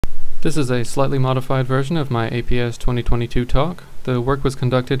This is a slightly modified version of my APS 2022 talk. The work was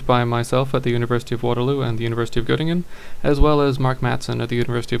conducted by myself at the University of Waterloo and the University of Göttingen, as well as Mark Matson at the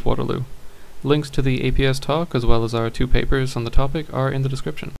University of Waterloo. Links to the APS talk, as well as our 2 papers on the topic, are in the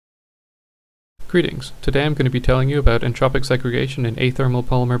description. Greetings. Today I'm going to be telling you about entropic segregation in athermal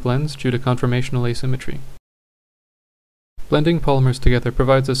polymer blends due to conformational asymmetry. Blending polymers together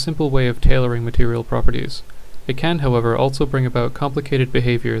provides a simple way of tailoring material properties. It can, however, also bring about complicated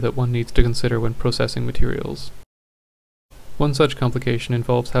behavior that one needs to consider when processing materials. One such complication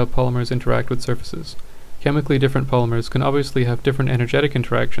involves how polymers interact with surfaces. Chemically different polymers can obviously have different energetic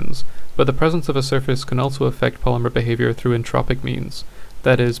interactions, but the presence of a surface can also affect polymer behavior through entropic means,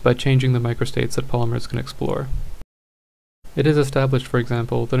 that is, by changing the microstates that polymers can explore. It is established, for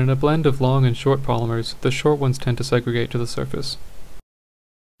example, that in a blend of long and short polymers, the short ones tend to segregate to the surface.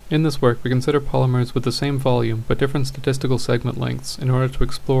 In this work, we consider polymers with the same volume but different statistical segment lengths in order to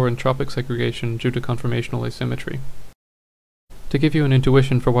explore entropic segregation due to conformational asymmetry. To give you an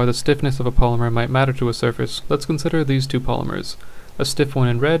intuition for why the stiffness of a polymer might matter to a surface, let's consider these 2 polymers, a stiff one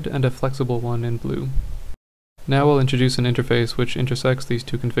in red and a flexible one in blue. Now I'll introduce an interface which intersects these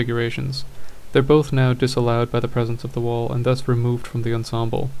 2 configurations. They're both now disallowed by the presence of the wall and thus removed from the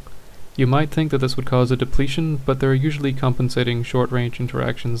ensemble. You might think that this would cause a depletion, but there are usually compensating short-range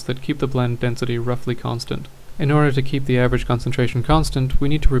interactions that keep the blend density roughly constant. In order to keep the average concentration constant, we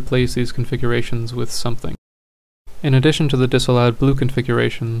need to replace these configurations with something. In addition to the disallowed blue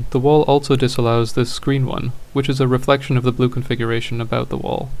configuration, the wall also disallows this green one, which is a reflection of the blue configuration about the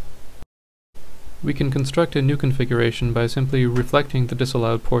wall. We can construct a new configuration by simply reflecting the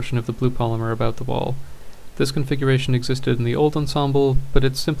disallowed portion of the blue polymer about the wall. This configuration existed in the old ensemble, but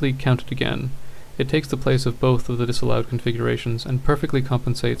it's simply counted again. It takes the place of both of the disallowed configurations and perfectly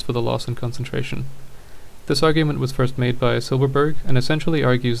compensates for the loss in concentration. This argument was first made by Silverberg and essentially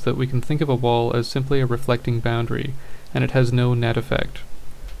argues that we can think of a wall as simply a reflecting boundary, and it has no net effect.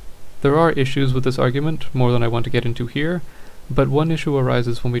 There are issues with this argument, more than I want to get into here, but one issue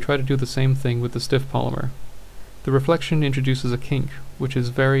arises when we try to do the same thing with the stiff polymer. The reflection introduces a kink, which is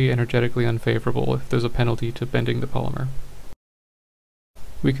very energetically unfavorable if there's a penalty to bending the polymer.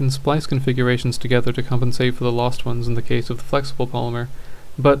 We can splice configurations together to compensate for the lost ones in the case of the flexible polymer,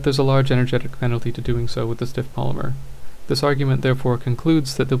 but there's a large energetic penalty to doing so with the stiff polymer. This argument therefore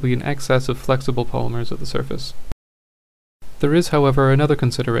concludes that there will be an excess of flexible polymers at the surface. There is, however, another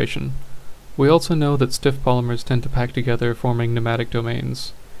consideration. We also know that stiff polymers tend to pack together, forming nematic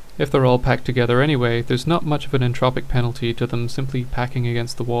domains. If they're all packed together anyway, there's not much of an entropic penalty to them simply packing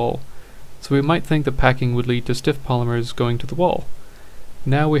against the wall. So we might think that packing would lead to stiff polymers going to the wall.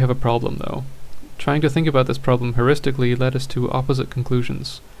 Now we have a problem though. Trying to think about this problem heuristically led us to opposite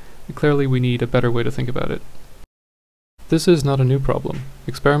conclusions. Clearly we need a better way to think about it. This is not a new problem.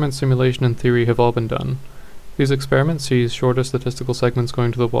 Experiment, simulation, and theory have all been done. These experiments see shorter statistical segments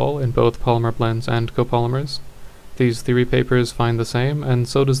going to the wall in both polymer blends and copolymers. These theory papers find the same, and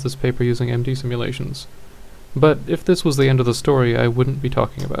so does this paper using MD simulations. But if this was the end of the story, I wouldn't be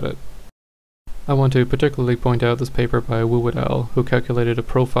talking about it. I want to particularly point out this paper by Wu et al., who calculated a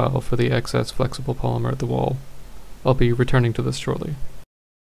profile for the excess flexible polymer at the wall. I'll be returning to this shortly.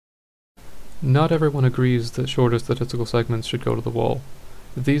 Not everyone agrees that shorter statistical segments should go to the wall.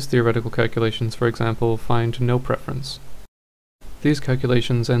 These theoretical calculations, for example, find no preference. These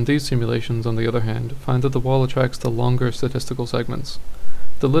calculations and these simulations, on the other hand, find that the wall attracts the longer statistical segments.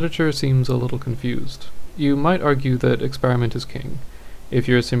 The literature seems a little confused. You might argue that experiment is king. If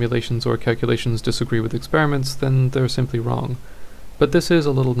your simulations or calculations disagree with experiments, then they're simply wrong. But this is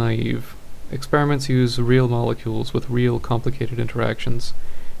a little naive. Experiments use real molecules with real complicated interactions.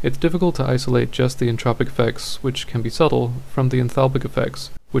 It's difficult to isolate just the entropic effects, which can be subtle, from the enthalpic effects,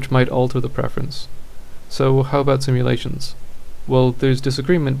 which might alter the preference. So how about simulations? Well, there's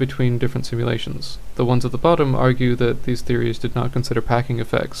disagreement between different simulations. The ones at the bottom argue that these theories did not consider packing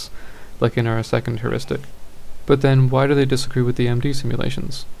effects, like in our second heuristic. But then why do they disagree with the MD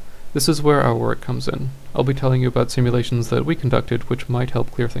simulations? This is where our work comes in. I'll be telling you about simulations that we conducted which might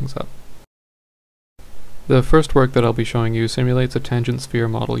help clear things up. The first work that I'll be showing you simulates a tangent sphere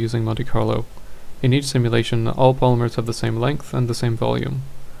model using Monte Carlo. In each simulation, all polymers have the same length and the same volume.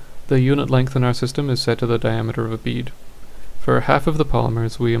 The unit length in our system is set to the diameter of a bead. For half of the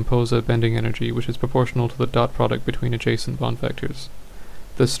polymers, we impose a bending energy which is proportional to the dot product between adjacent bond vectors.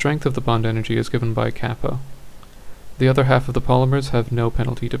 The strength of the bond energy is given by kappa. The other half of the polymers have no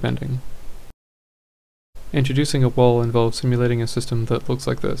penalty to bending. Introducing a wall involves simulating a system that looks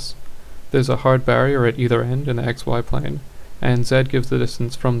like this. There's a hard barrier at either end in the xy plane, and z gives the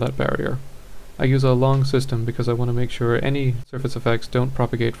distance from that barrier. I use a long system because I want to make sure any surface effects don't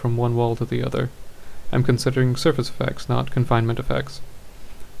propagate from one wall to the other. I'm considering surface effects, not confinement effects.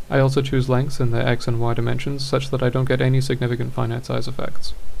 I also choose lengths in the x and y dimensions such that I don't get any significant finite size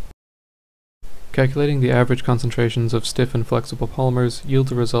effects. Calculating the average concentrations of stiff and flexible polymers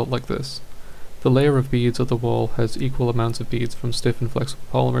yields a result like this. The layer of beads of the wall has equal amounts of beads from stiff and flexible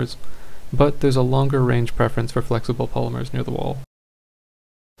polymers, but there's a longer range preference for flexible polymers near the wall.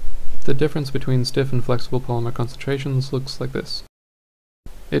 The difference between stiff and flexible polymer concentrations looks like this.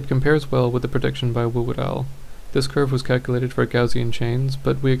 It compares well with the prediction by Wu et al. This curve was calculated for Gaussian chains,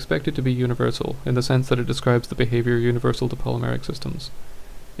 but we expect it to be universal, in the sense that it describes the behavior universal to polymeric systems.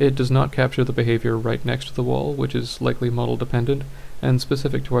 It does not capture the behavior right next to the wall, which is likely model dependent, and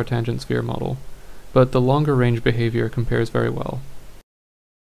specific to our tangent sphere model, but the longer range behavior compares very well.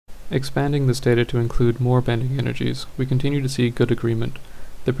 Expanding this data to include more bending energies, we continue to see good agreement.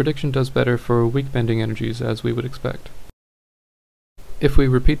 The prediction does better for weak bending energies, as we would expect. If we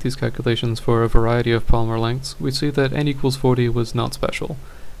repeat these calculations for a variety of polymer lengths, we see that n equals 40 was not special.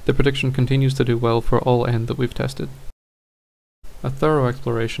 The prediction continues to do well for all n that we've tested. A thorough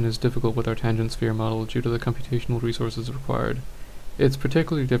exploration is difficult with our tangent sphere model due to the computational resources required. It's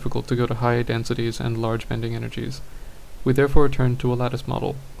particularly difficult to go to high densities and large bending energies. We therefore turn to a lattice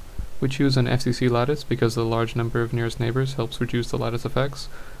model. We choose an FCC lattice because the large number of nearest neighbors helps reduce the lattice effects,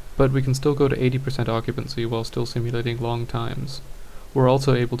 but we can still go to 80% occupancy while still simulating long times. We're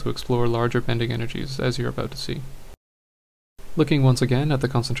also able to explore larger bending energies, as you're about to see. Looking once again at the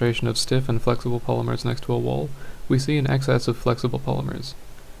concentration of stiff and flexible polymers next to a wall, we see an excess of flexible polymers.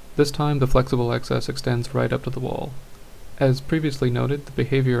 This time the flexible excess extends right up to the wall. As previously noted, the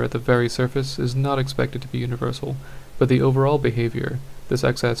behavior at the very surface is not expected to be universal, but the overall behavior, this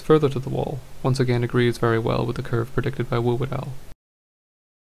excess further to the wall, once again agrees very well with the curve predicted by Wu et al.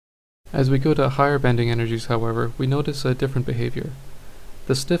 As we go to higher bending energies, however, we notice a different behavior.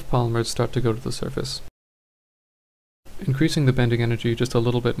 The stiff polymers start to go to the surface. Increasing the bending energy just a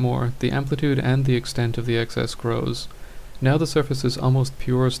little bit more, the amplitude and the extent of the excess grows. Now the surface is almost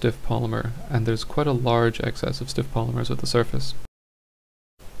pure stiff polymer, and there's quite a large excess of stiff polymers at the surface.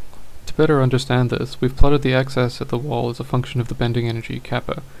 To better understand this, we've plotted the excess at the wall as a function of the bending energy,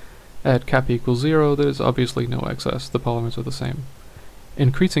 kappa. At kappa equals 0, there's obviously no excess, the polymers are the same.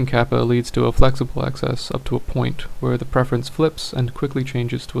 Increasing kappa leads to a flexible excess up to a point, where the preference flips and quickly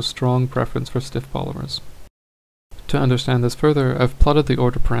changes to a strong preference for stiff polymers. To understand this further, I've plotted the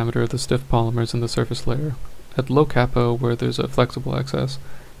order parameter of the stiff polymers in the surface layer. At low kappa, where there's a flexible excess,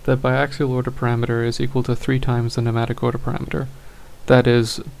 the biaxial order parameter is equal to 3 times the nematic order parameter. That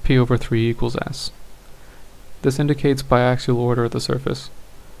is, p over 3 equals s. This indicates biaxial order at the surface.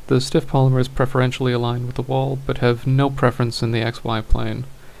 The stiff polymers preferentially align with the wall, but have no preference in the xy plane.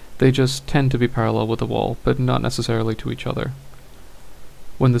 They just tend to be parallel with the wall, but not necessarily to each other.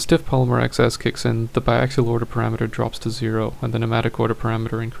 When the stiff polymer excess kicks in, the biaxial order parameter drops to 0, and the nematic order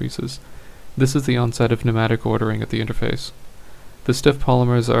parameter increases. This is the onset of nematic ordering at the interface. The stiff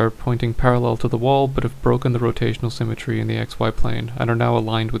polymers are pointing parallel to the wall, but have broken the rotational symmetry in the xy plane, and are now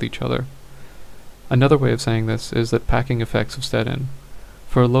aligned with each other. Another way of saying this is that packing effects have set in.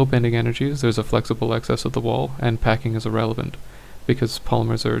 For low bending energies, there's a flexible excess of the wall, and packing is irrelevant, because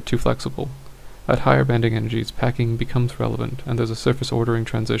polymers are too flexible. At higher bending energies, packing becomes relevant, and there's a surface ordering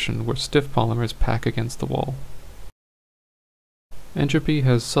transition where stiff polymers pack against the wall. Entropy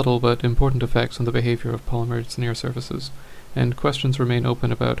has subtle but important effects on the behavior of polymers near surfaces, and questions remain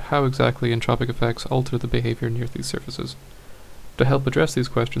open about how exactly entropic effects alter the behavior near these surfaces. To help address these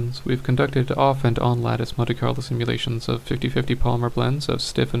questions, we've conducted off and on-lattice Monte Carlo simulations of 50-50 polymer blends of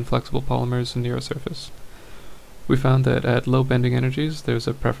stiff and flexible polymers near a surface. We found that at low bending energies, there's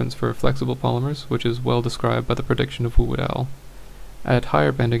a preference for flexible polymers, which is well described by the prediction of Wu et al. At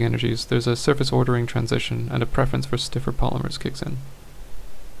higher bending energies, there's a surface ordering transition, and a preference for stiffer polymers kicks in.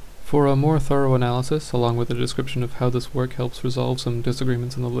 For a more thorough analysis, along with a description of how this work helps resolve some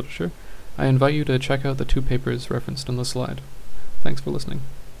disagreements in the literature, I invite you to check out the 2 papers referenced on the slide. Thanks for listening.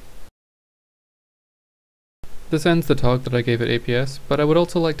 This ends the talk that I gave at APS, but I would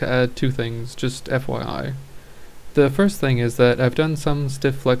also like to add 2 things, just FYI. The first thing is that I've done some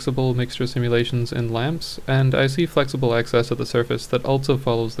stiff flexible mixture simulations in lamps, and I see flexible excess at the surface that also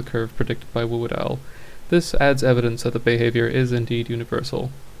follows the curve predicted by Wu et al. This adds evidence that the behavior is indeed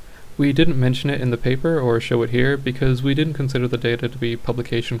universal. We didn't mention it in the paper or show it here because we didn't consider the data to be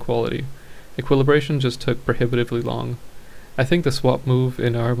publication quality. Equilibration just took prohibitively long. I think the swap move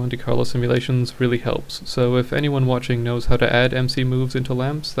in our Monte Carlo simulations really helps, so if anyone watching knows how to add MC moves into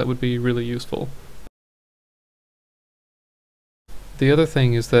lamps, that would be really useful. The other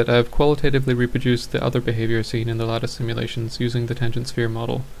thing is that I've qualitatively reproduced the other behavior seen in the lattice simulations using the tangent sphere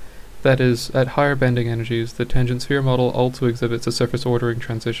model. That is, at higher bending energies, the tangent sphere model also exhibits a surface ordering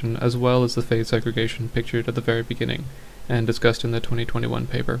transition as well as the phase segregation pictured at the very beginning, and discussed in the 2021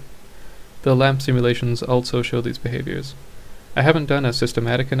 paper. The LAMP simulations also show these behaviors. I haven't done a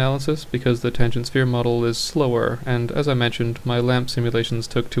systematic analysis because the tangent sphere model is slower, and as I mentioned, my LAMP simulations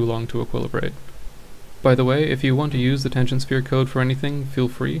took too long to equilibrate. By the way, if you want to use the tangent sphere code for anything, feel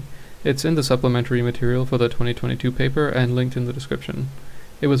free. It's in the supplementary material for the 2022 paper and linked in the description.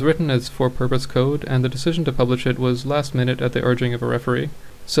 It was written as for-purpose code, and the decision to publish it was last minute at the urging of a referee,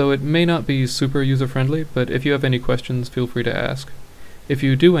 so it may not be super user-friendly, but if you have any questions, feel free to ask. If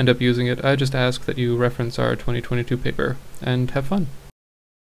you do end up using it, I just ask that you reference our 2022 paper, and have fun.